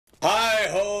Hi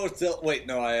ho! Still, wait,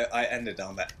 no, I ended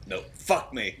on that. No,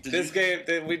 fuck me. This game,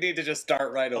 we need to just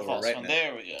start right over right now.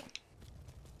 There we go.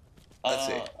 Let's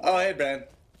see. Oh, hey, Bran.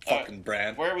 Fucking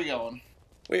Bran. Where are we going?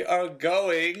 We are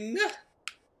going.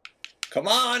 Come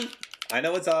on! I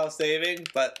know it's auto-saving,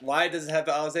 but why does it have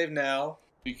to auto-save now?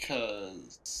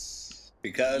 Because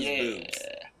boobs.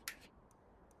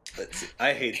 Let's see.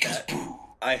 I hate that.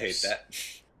 I hate that.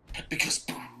 Because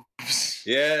boobs.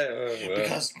 Yeah.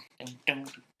 Because.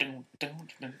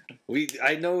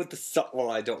 I know the song.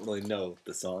 Well, I don't really know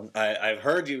the song. I've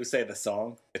heard you say the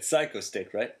song. It's Psycho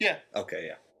Stick, right? Yeah. Okay,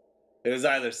 yeah. It was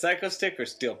either Psycho Stick or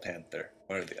Steel Panther,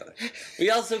 one or the other. We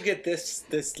also get this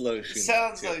lotion.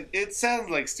 It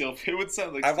sounds like steel. It would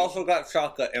sound like. I've also got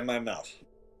chocolate in my mouth.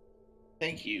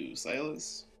 Thank you,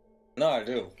 Silas. No, I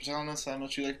do. For telling us how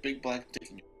much you like big black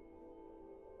dick in your.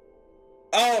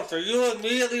 Oh, so you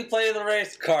immediately play the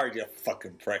race card, you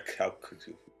fucking prick. How could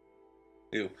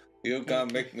you? You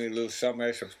gonna make me lose so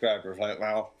many subscribers right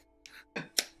now.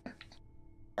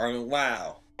 I mean,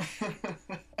 wow.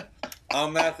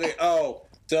 I'm actually,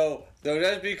 so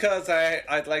just because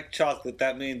I like chocolate,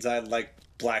 that means I like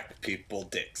black people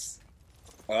dicks.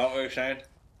 Well, what you're saying?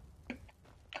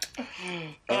 What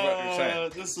you're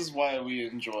saying? This is why we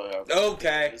enjoy our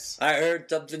Okay, videos. I heard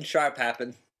something sharp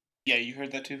happen. Yeah, you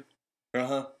heard that too?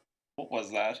 Uh-huh. What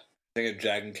was that? I think a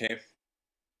dragon came.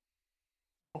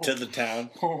 To the town.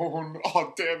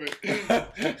 Oh, damn it.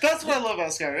 That's what I love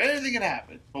about Skyrim. Anything can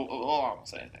happen. Oh, I won't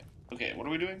say anything. Okay, what are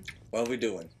we doing? What are we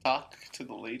doing? Talk to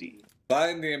the lady.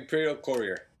 Find the Imperial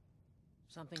Courier.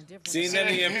 Something different. Seen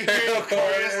any Imperial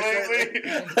Couriers lately?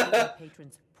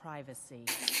 Patrons' privacy.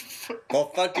 Well,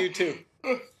 fuck you too.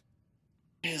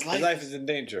 His life is in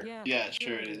danger. Yeah,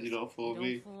 sure it is. You don't fool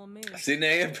me. Seen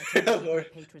any Imperial Courier?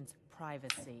 Patrons'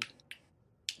 privacy.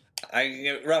 I can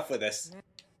get rough with this.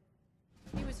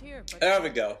 He was here, but there we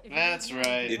go. That's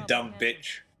right. You dumb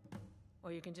bitch.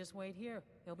 Or you can just wait here.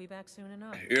 He'll be back soon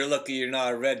enough. You're lucky you're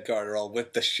not a red guard or I'll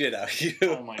whip the shit out of you.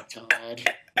 Oh my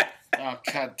god. Oh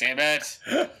god damn it.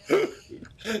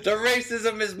 The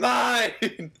racism is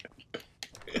mine!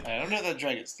 I don't know that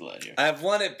dragon's still out here. I've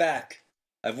won it back.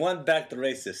 I've won back the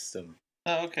racism.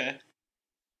 Oh, okay.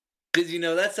 Because, you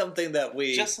know, that's something that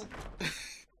we... Just...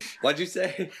 What'd you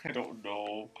say? I don't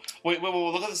know. Wait,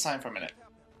 look at the sign for a minute.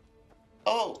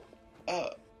 Oh,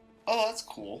 that's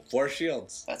cool. 4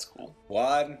 shields. That's cool.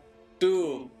 1,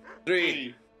 2,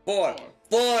 3, 4.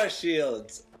 4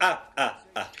 shields. Hello.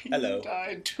 He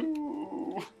died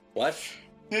too. What?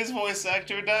 His voice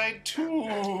actor died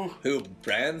too. Who,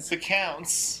 Brands? The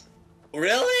Counts.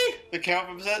 Really? The Count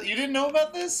from Sesame... You didn't know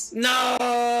about this? No!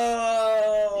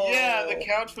 Yeah, the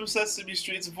Count from Sesame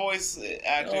Street's voice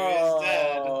actor is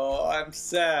dead. Oh, I'm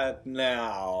sad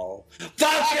now.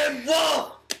 Fucking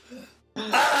wolf!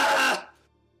 Ah!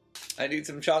 I need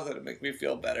some chocolate to make me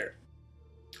feel better.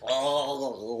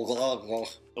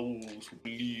 Those who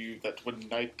believe that when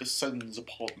night descends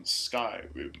upon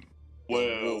Skyrim,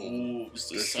 werewolves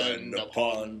descend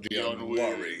upon the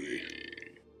unwary.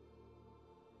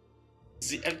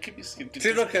 See,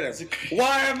 look at him.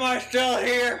 Why am I still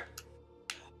here?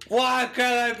 Why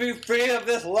can't I be free of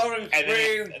this loading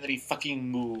screen? And then he fucking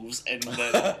moves, and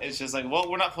then it's just like, well,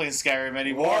 we're not playing Skyrim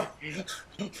anymore.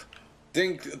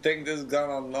 Think this has gone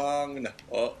on long.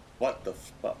 Oh, what the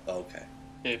fuck? Okay.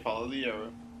 Okay, follow the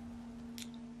arrow.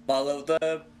 Follow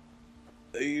the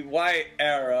white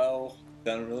arrow.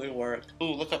 Doesn't really work.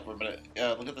 Ooh, look up for a minute.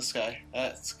 Look at the sky.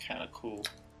 That's kind of cool.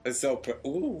 It's so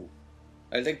ooh.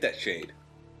 I like that shade.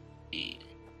 Yeah.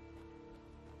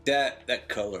 That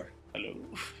color. Hello.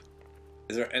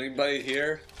 Is there anybody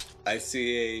here? I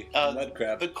see a mud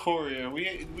crab. The courier.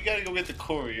 We gotta go get the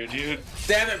courier, dude.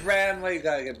 Damn it, Bran! Why you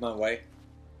gotta get in my way?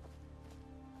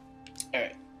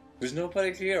 Alright. There's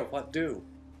nobody here. What do?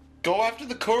 Go after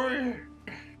the courier!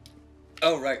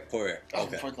 Oh, right, courier. Oh,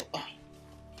 okay.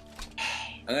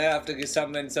 I'm gonna have to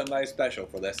summon somebody special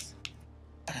for this.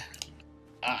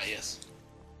 Ah, yes.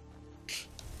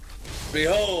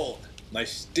 Behold, my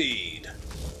steed.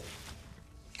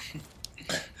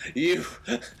 You...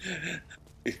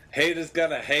 Hate is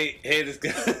gonna hate is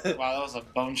gonna... Wow, that was a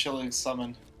bone-chilling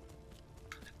summon.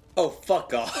 Oh,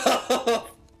 fuck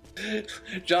off.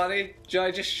 Johnny,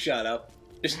 just shut up.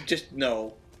 Just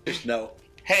no. Just no.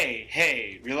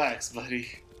 Hey, relax, buddy.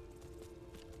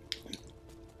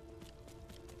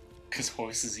 Cause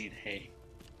horses eat hay.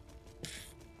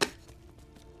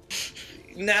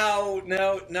 No,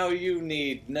 you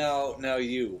need. No,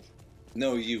 you.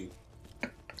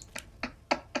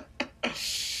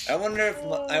 I wonder if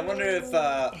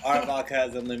Arvok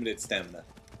has unlimited stamina.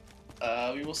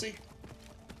 We will see.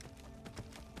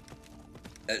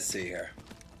 Let's see here.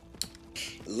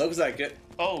 Looks like it.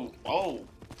 Oh.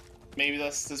 Maybe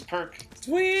that's this perk.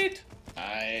 Sweet.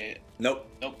 Nope.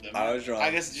 I was wrong.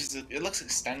 I guess it looks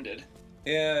extended.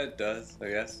 Yeah, it does. I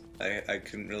guess. I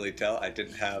couldn't really tell. I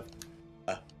didn't have.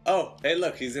 Oh, hey,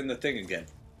 look, he's in the thing again.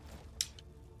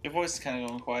 Your voice is kind of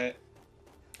going quiet.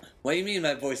 What do you mean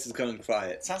my voice is going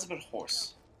quiet? It sounds a bit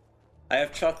hoarse. I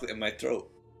have chocolate in my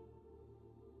throat.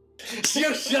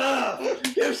 You shut up!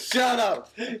 You shut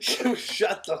up! You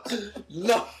shut up!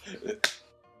 No!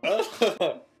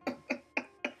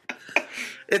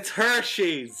 It's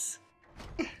Hershey's!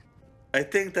 I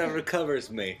think that recovers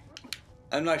me.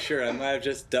 I'm not sure. I might have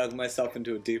just dug myself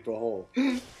into a deeper hole.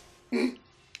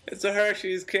 It's a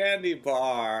Hershey's candy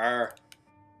bar.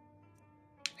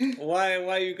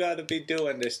 Why you gotta be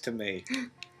doing this to me?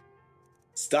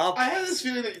 Stop. I have this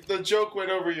feeling that the joke went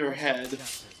over your head.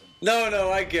 No,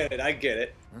 I get it. I get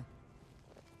it. Huh?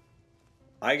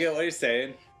 I get what you're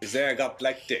saying. You're saying I got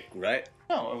black dick, right?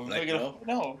 No, like,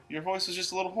 no. Your voice was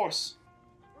just a little hoarse.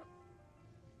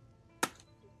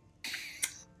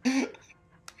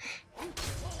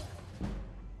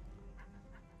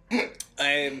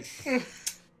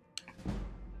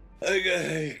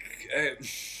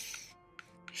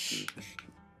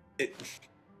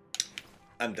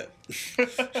 I'm done.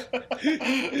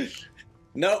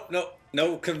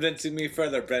 No convincing me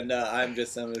further, Brenda. I'm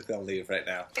just gonna leave right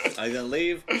now. I'm gonna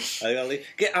leave.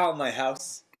 Get out of my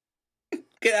house.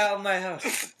 Get out of my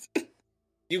house.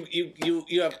 You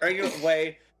have earned your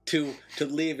way to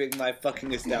leaving my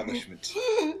fucking establishment.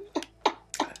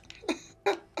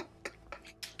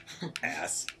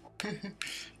 Ass.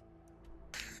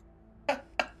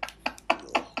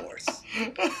 Little horse.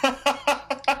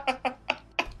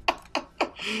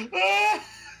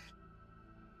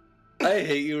 I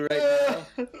hate you right now.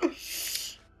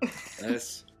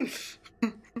 Yes.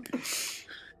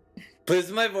 But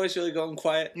is my voice really going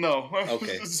quiet? No.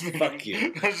 Okay. Fuck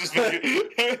you.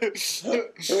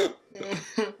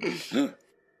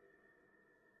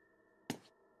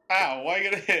 Ow, why you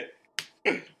gonna hit?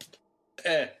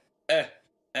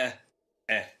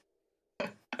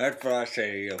 That's what I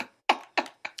say to you.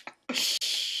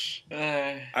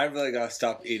 I really gotta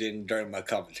stop eating during my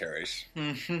commentaries.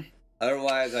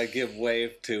 Otherwise, I give way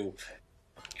to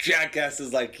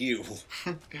jackasses like you.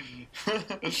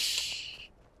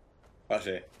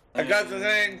 Okay. I got the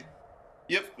thing!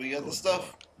 Yep, we got the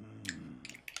stuff.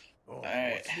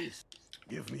 Alright.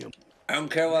 I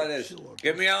don't care what it is.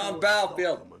 Get me on the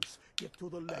battlefield.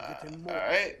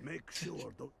 Alright.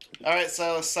 Alright,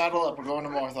 Silas, saddle up. We're going to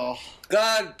Morthal.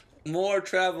 God, more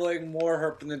traveling, more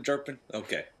herping and derping.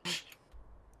 Okay.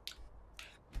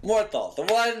 Morthal, the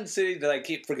one city that I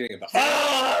keep forgetting about.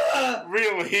 Ah!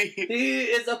 Really? He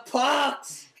is a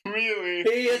pox! Really?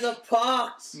 He is a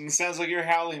pox! It sounds like you're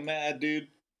howling mad, dude.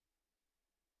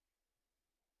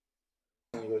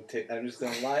 I'm just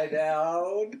gonna lie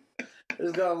down. I'm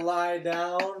just gonna lie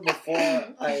down before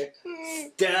I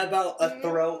stab out a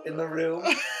throat in the room.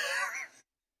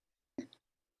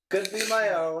 Could be my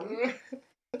own.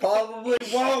 Probably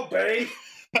won't be.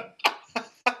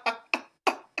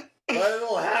 But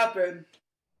it'll happen.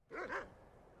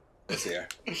 It's here.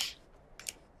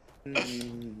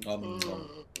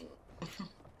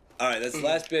 Alright, that's the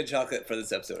last bit of chocolate for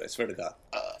this episode, I swear to God.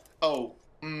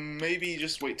 Maybe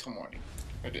just wait till morning.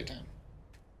 Or daytime.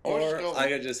 Or I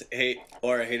could just hate,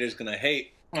 or a hater's gonna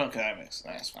hate. Okay,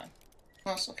 that's fine.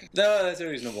 That's okay. No, that's a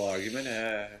reasonable argument.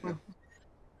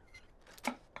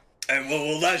 And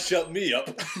will that shut me up?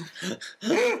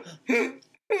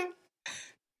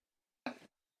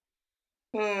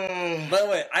 By the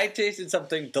way, I tasted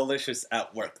something delicious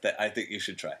at work that I think you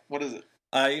should try. What is it?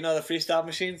 You know the freestyle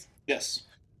machines? Yes.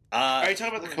 Are you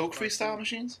talking about the Coke freestyle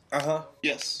machines? Uh-huh.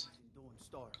 Yes.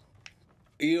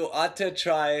 You ought to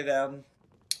try them.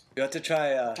 You ought to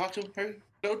try, Talk to him. Hurry.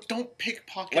 No, don't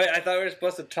pickpocket. Wait, I thought we were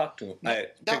supposed to talk to him.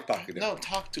 Pickpocket him. No,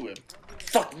 talk to him.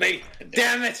 Fuck me!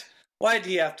 Damn it! Why did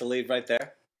he have to leave right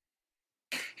there?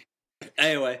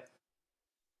 Anyway.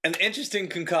 An interesting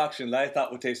concoction that I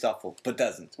thought would taste awful, but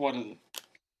doesn't. What is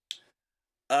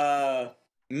it?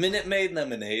 Minute Maid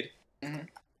lemonade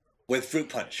with fruit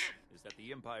punch. Is that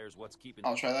the Empire's what's keeping?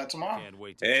 I'll try that tomorrow. Can't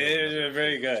wait to It's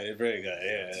very good. Very good.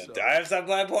 Yeah. I have some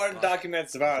important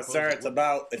documents about it, sir. It's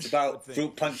about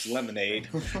fruit punch lemonade.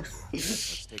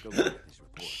 Let's take a look at these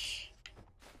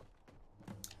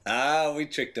reports. We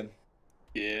tricked him,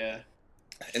 Yeah.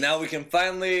 and now we can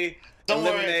finally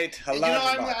eliminate a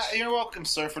lot of bots. You're welcome,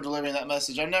 sir, for delivering that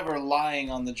message. I'm never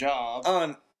lying on the job.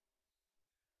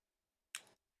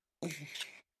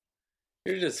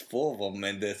 You're just full of them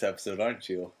in this episode, aren't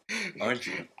you? Aren't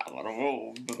you? I don't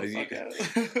know.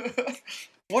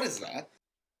 What is that?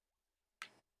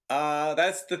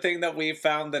 That's the thing that we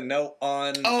found the note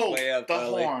on. Oh, way up the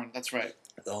lake. horn. That's right.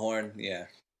 The horn, yeah.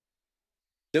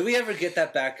 Did we ever get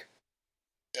that back?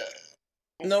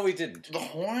 No, we didn't. The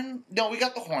horn? No, we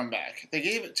got the horn back. They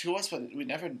gave it to us, but we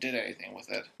never did anything with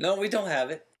it. No, we don't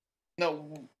have it.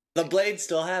 No. The blades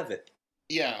still have it.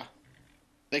 Yeah.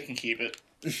 They can keep it.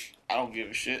 I don't give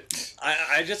a shit.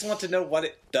 I just want to know what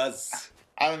it does.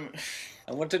 I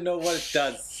want to know what it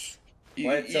does. You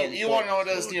want to know what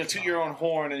it does, toot your own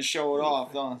horn and show it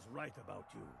off, don't you? Right about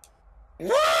you.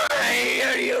 Why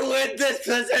are you in this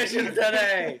position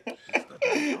today?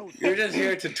 You're just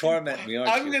here to torment me, aren't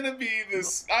you? I'm gonna be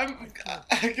this. I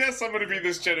guess I'm gonna be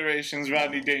this generation's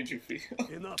Rodney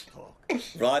Dangerfield. Enough talk.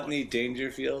 Rodney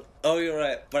Dangerfield? Oh, you're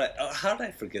right. But how did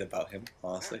I forget about him,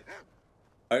 honestly?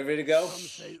 Are you ready to go?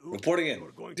 Reporting in.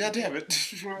 God damn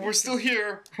it. We're still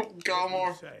here. God,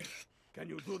 more. Can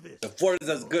you do this? The fort is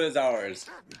as good as ours.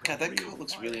 God, that coat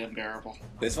looks really unbearable.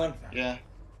 This one? Yeah.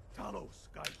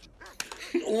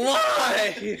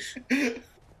 Why?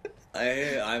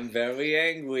 I'm very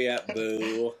angry at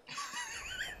Boo.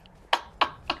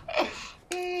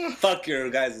 Fuck your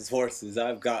guys' horses.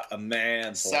 I've got a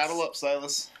man's horse. Saddle up,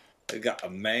 Silas. I got a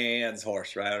man's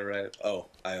horse, right? Oh,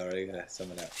 I already got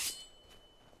someone else.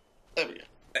 There we go.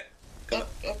 Hey, come up.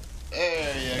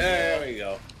 There you go. There we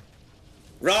go.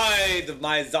 Ride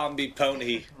my zombie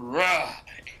pony.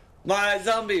 Ride. My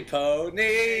zombie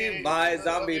pony. My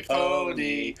zombie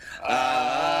pony. Oh.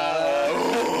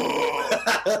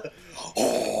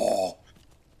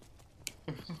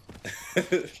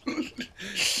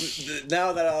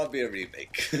 Now that'll be a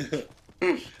remake.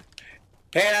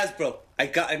 Hey Hasbro, I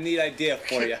got a neat idea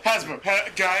for you. Hasbro,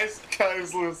 guys,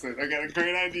 listen. I got a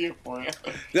great idea for you.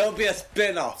 There'll be a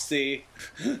spin-off, see?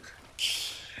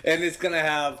 And it's gonna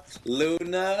have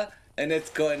Luna, and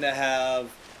it's going to have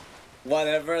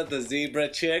whatever, the zebra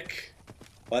chick.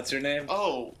 What's her name?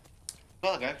 Oh,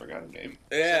 fuck, I forgot her name.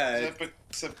 Yeah.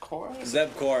 Zebcora?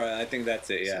 Zebcora, I think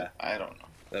that's it, yeah. I don't know.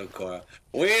 Zebcora.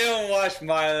 We don't watch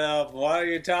My Love. What are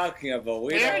you talking about?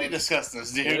 We already discussed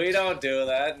this, dude. We don't do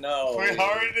that, no. We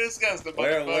already discussed it,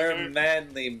 We're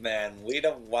manly men. We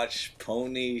don't watch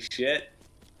pony shit.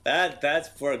 That's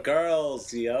for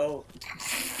girls, yo.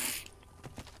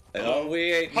 Oh,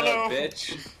 we ain't no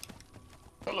bitch.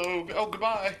 Hello. Oh,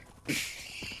 goodbye.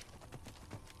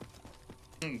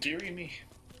 Dearie me.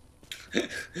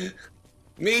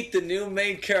 Meet the new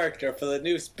main character for the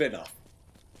new spin-off.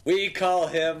 We call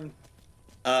him,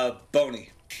 Boney.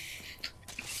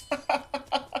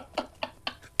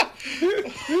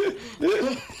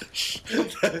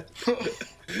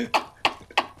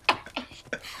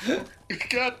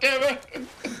 God damn it!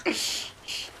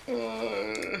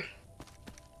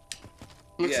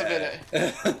 Looks a minute.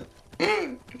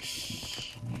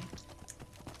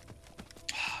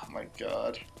 Oh my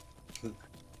god.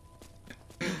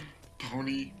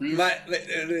 Pony. My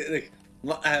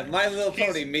Little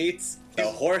Pony meets the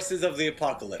horses of the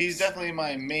apocalypse. He's definitely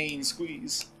my main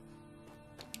squeeze.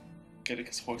 Get it?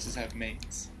 Because horses have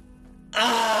manes.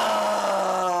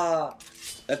 Ah!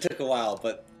 That took a while,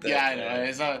 but... Yeah, I know.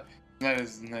 It's not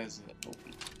as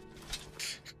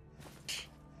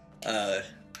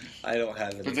I don't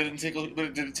have it. But did it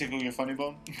tickle your funny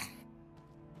bone?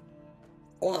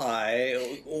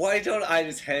 Why? Why don't I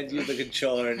just hand you the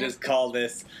controller and just call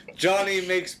this Johnny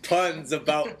Makes Puns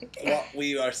About What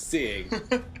We Are Seeing?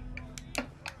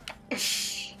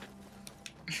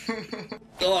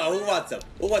 Oh, who wants up?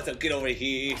 Who wants up? Get over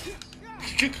here.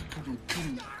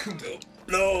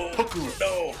 No.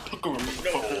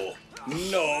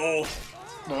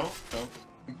 No.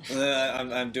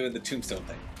 I'm doing the Tombstone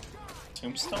thing.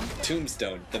 Tombstone?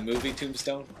 Tombstone. The movie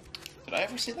Tombstone? Did I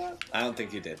ever see that? I don't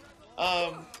think you did.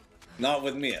 Not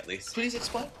with me, at least. Please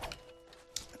explain.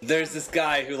 There's this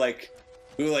guy who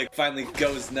finally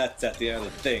goes nuts at the end of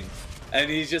the thing, and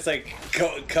he's just like,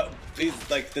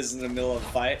 he's like, this is in the middle of a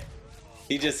fight.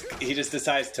 He just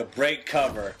decides to break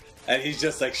cover, and he's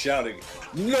just like shouting,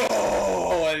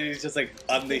 "No!" and he's just like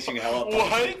unleashing hell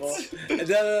upon people. And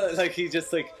then, he's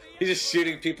just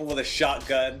shooting people with a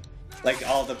shotgun, like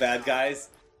all the bad guys,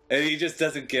 and he just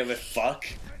doesn't give a fuck.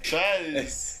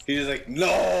 He's just like,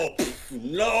 no.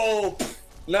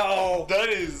 That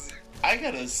is. I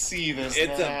gotta see this.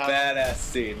 It's a badass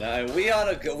scene. We ought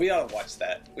to watch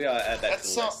that. We ought to add that to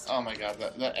the list. Oh my god,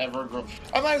 that ever grow.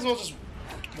 I might as well just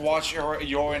watch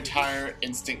your entire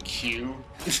instant queue.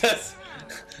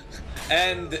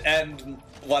 and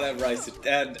whatever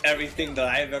and everything that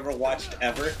I've ever watched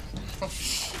ever,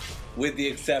 with the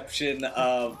exception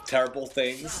of Terrible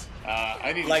Things.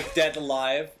 Like Dead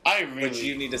Alive, which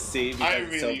you need to see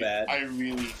because it's so bad. I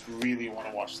really want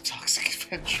to watch The Toxic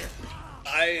Avenger.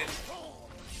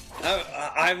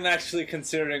 I'm actually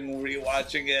considering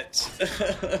rewatching it.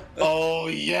 Oh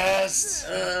yes,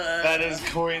 that is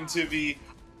going to be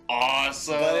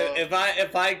awesome. But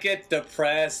if I get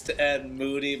depressed and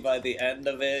moody by the end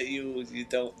of it, you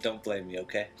don't blame me,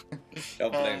 okay?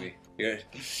 Don't blame me.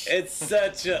 It's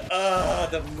such a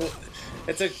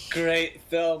it's a great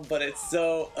film, but it's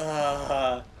so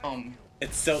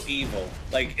it's so evil.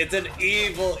 Like, it's an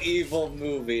evil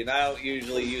movie, and I don't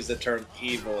usually use the term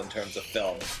evil in terms of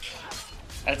film.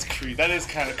 That's creepy. That is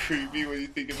kind of creepy when you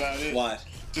think about it. What?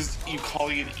 Just you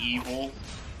calling it evil.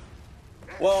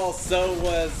 Well, so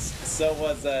was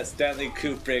Stanley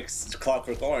Kubrick's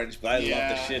Clockwork Orange, but I love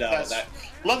the shit out of that.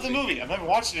 Love the movie. I'm never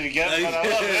watching it again, but I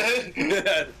love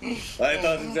it. I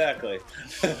thought exactly.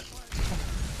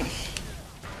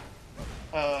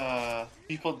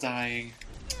 People dying.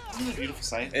 Isn't it a beautiful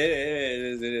sight? It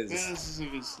is. Do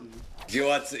you know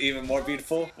what's even more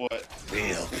beautiful? What?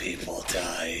 Real people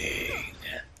dying.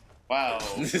 Wow,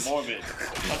 morbid.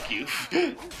 Fuck you.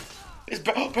 Is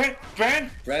Bran?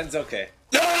 Bran's okay.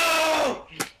 No!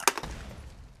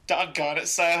 Doggone it,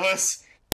 Silas.